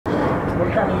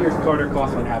What kind of years Carter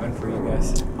Clausman having for you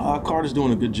guys? Carter's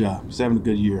doing a good job. He's having a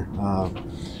good year.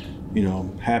 You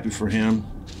know, happy for him.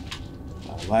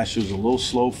 Last year was a little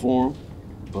slow for him,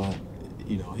 but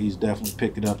you know, he's definitely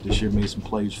picked it up this year, made some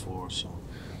plays for us. So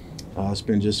it's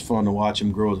been just fun to watch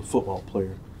him grow as a football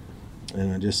player.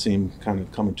 And I just see him kind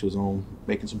of coming to his own,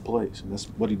 making some plays, and that's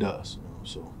what he does. You know?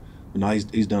 So, but now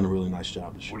he's done a really nice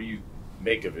job this year. What do you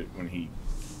make of it when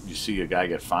you see a guy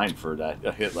get fined for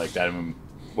a hit like that? I mean,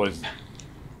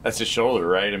 that's his shoulder,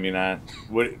 right? I mean,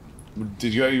 what do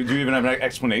you even have an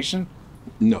explanation?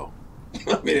 No,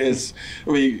 I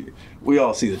mean we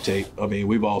all see the tape. I mean,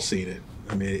 we've all seen it.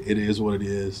 I mean, it is what it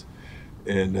is,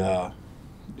 and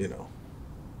you know,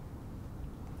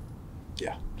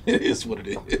 yeah, it is what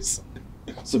it is.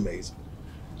 It's amazing.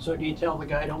 So do you tell the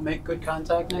guy don't make good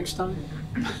contact next time?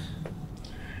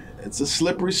 It's a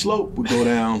slippery slope we go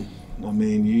down. I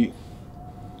mean,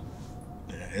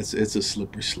 it's a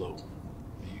slippery slope.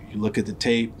 You look at the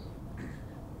tape,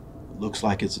 it looks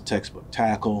like it's a textbook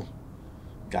tackle.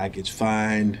 Guy gets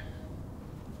fined.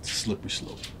 It's a slippery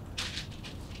slope.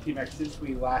 T-Mac, since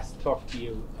we last talked to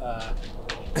you,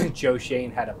 Joe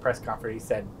Shane had a press conference. He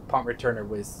said punt returner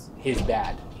was his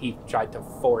bad. He tried to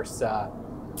force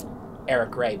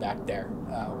Eric Ray back there.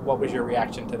 What was your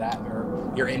reaction to that,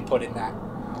 or your input in that?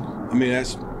 I mean,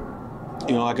 that's,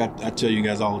 you know, I tell you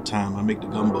guys all the time, I make the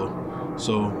gumbo.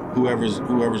 So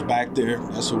whoever's back there,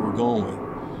 that's who we're going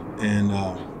with. And,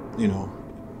 you know,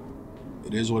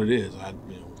 it is what it is.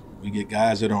 You know, we get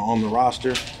guys that are on the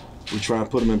roster. We try and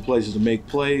put them in places to make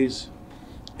plays,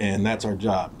 and that's our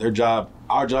job.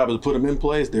 Our job is to put them in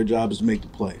place. Their job is to make the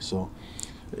play. So,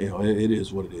 you know, it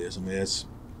is what it is. I mean,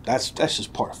 that's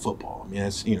just part of football. I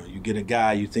mean, you know, you get a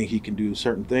guy, you think he can do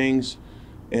certain things,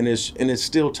 and it's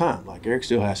still time. Like, Eric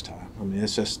still has time. I mean,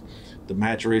 it's just the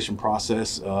maturation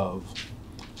process of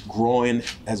growing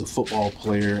as a football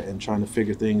player and trying to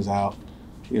figure things out.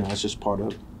 You know, that's just part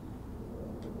of it.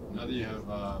 Now that you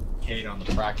have Cade on the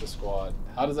practice squad,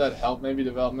 how does that help maybe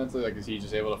developmentally? Like, is he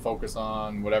just able to focus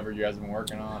on whatever you guys have been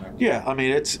working on? Or? Yeah, I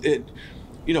mean,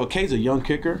 you know, Cade's a young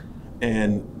kicker,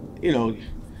 and, you know,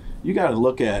 you got to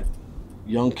look at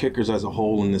young kickers as a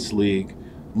whole in this league.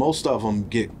 Most of them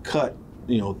get cut,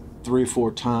 you know, 3 or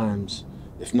 4 times,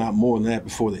 if not more than that,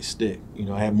 before they stick. You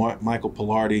know, I had Michael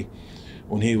Pilardi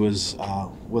when he was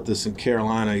with us in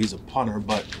Carolina. He's a punter,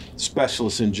 but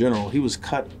specialist in general. He was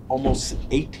cut almost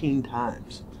 18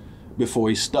 times before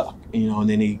he stuck. You know, and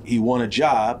then he won a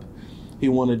job. He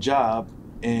won a job,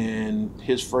 and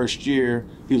his first year,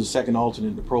 he was a second alternate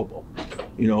in the Pro Bowl.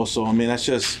 You know, so I mean,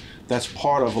 that's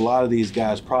part of a lot of these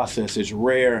guys' process. It's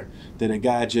rare that a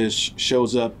guy just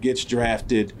shows up, gets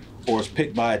drafted, or is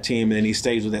picked by a team, and then he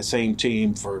stays with that same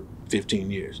team for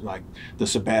 15 years, like the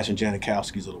Sebastian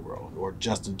Janikowskis of the world, or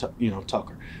Justin,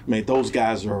 Tucker. I mean, those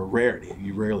guys are a rarity.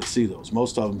 You rarely see those.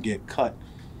 Most of them get cut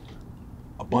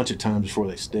a bunch of times before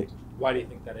they stick. Why do you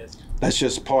think that is? That's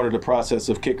just part of the process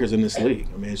of kickers in this league.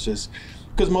 I mean, it's just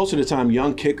because most of the time,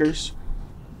 young kickers,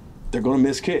 they're going to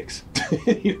miss kicks.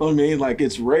 You know what I mean? Like,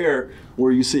 it's rare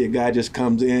where you see a guy just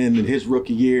comes in his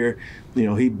rookie year, you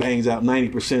know, he bangs out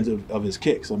 90% of his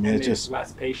kicks. I mean, it's just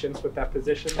less patience with that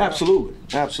position. Now? Absolutely.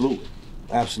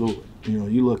 You know,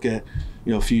 you look at,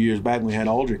 you know, a few years back when we had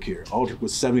Aldrich here. Aldrich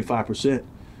was 75%,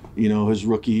 you know, his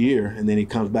rookie year, and then he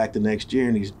comes back the next year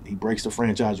and he breaks the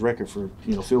franchise record for,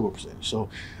 you know, field goal percentage. So,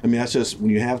 I mean, that's just, when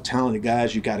you have talented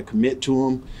guys, you got to commit to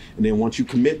them, and then once you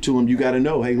commit to them, you got to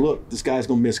know, hey, look, this guy's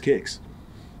gonna miss kicks.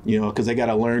 You know, because they got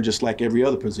to learn just like every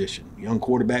other position. Young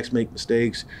quarterbacks make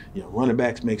mistakes. You know, running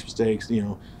backs make mistakes. You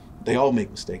know, they all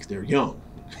make mistakes. They're young.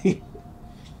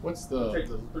 What's the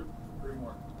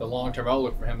long-term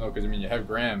outlook for him, though? Because, I mean, you have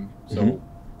Graham. So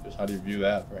just how do you view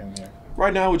that for him here?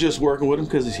 Right now, we're just working with him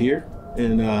because he's here.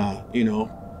 And, you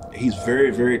know, he's very,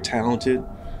 very talented.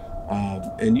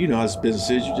 And, you know, as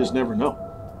business is, you just never know.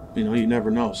 You know, you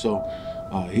never know. So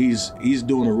he's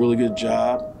doing a really good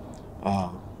job.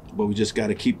 But we just got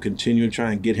to keep continuing,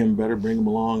 trying to get him better, bring him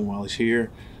along while he's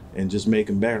here, and just make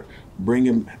him better.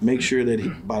 Make sure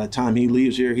that by the time he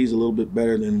leaves here, he's a little bit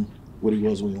better than what he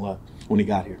was when he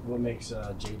got here. What makes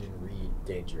Jaden Reed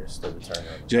dangerous to return?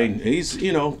 Jaden,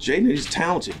 he's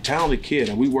talented kid.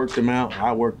 And we worked him out.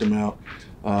 I worked him out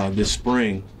this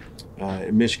spring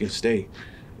at Michigan State,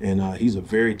 and he's a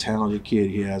very talented kid.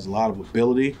 He has a lot of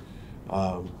ability.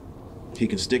 He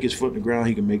can stick his foot in the ground.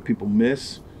 He can make people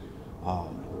miss.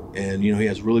 And, you know, he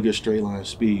has really good straight line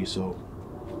speed. So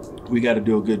we got to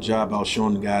do a good job out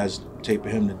showing the guys tape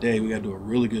of him today. We got to do a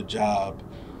really good job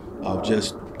of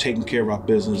just taking care of our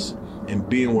business and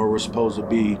being where we're supposed to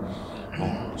be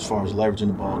as far as leveraging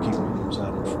the ball, keeping the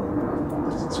inside in front.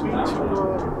 Does it speak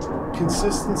to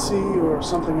consistency or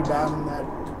something about him that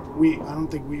I don't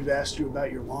think we've asked you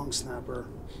about your long snapper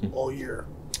all year,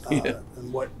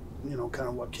 and what kind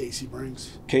of what Casey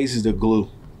brings. Casey's the glue.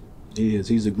 He is.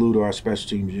 He's the glue to our special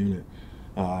teams unit.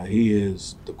 He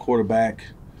is the quarterback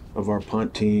of our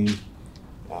punt team.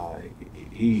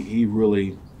 He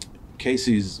really,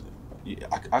 Casey's.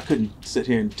 I couldn't sit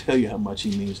here and tell you how much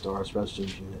he means to our special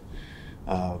teams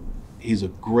unit. He's a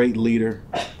great leader.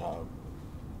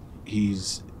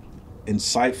 He's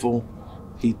insightful.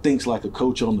 He thinks like a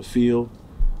coach on the field.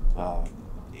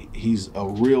 He's a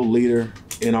real leader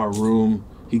in our room.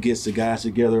 He gets the guys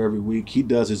together every week. He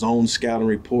does his own scouting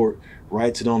report,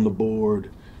 writes it on the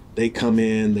board. They come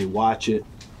in, they watch it,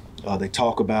 they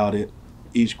talk about it,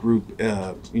 each group,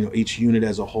 each unit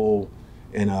as a whole.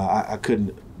 And I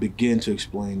couldn't begin to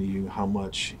explain to you how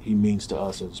much he means to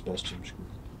us as a special teams group.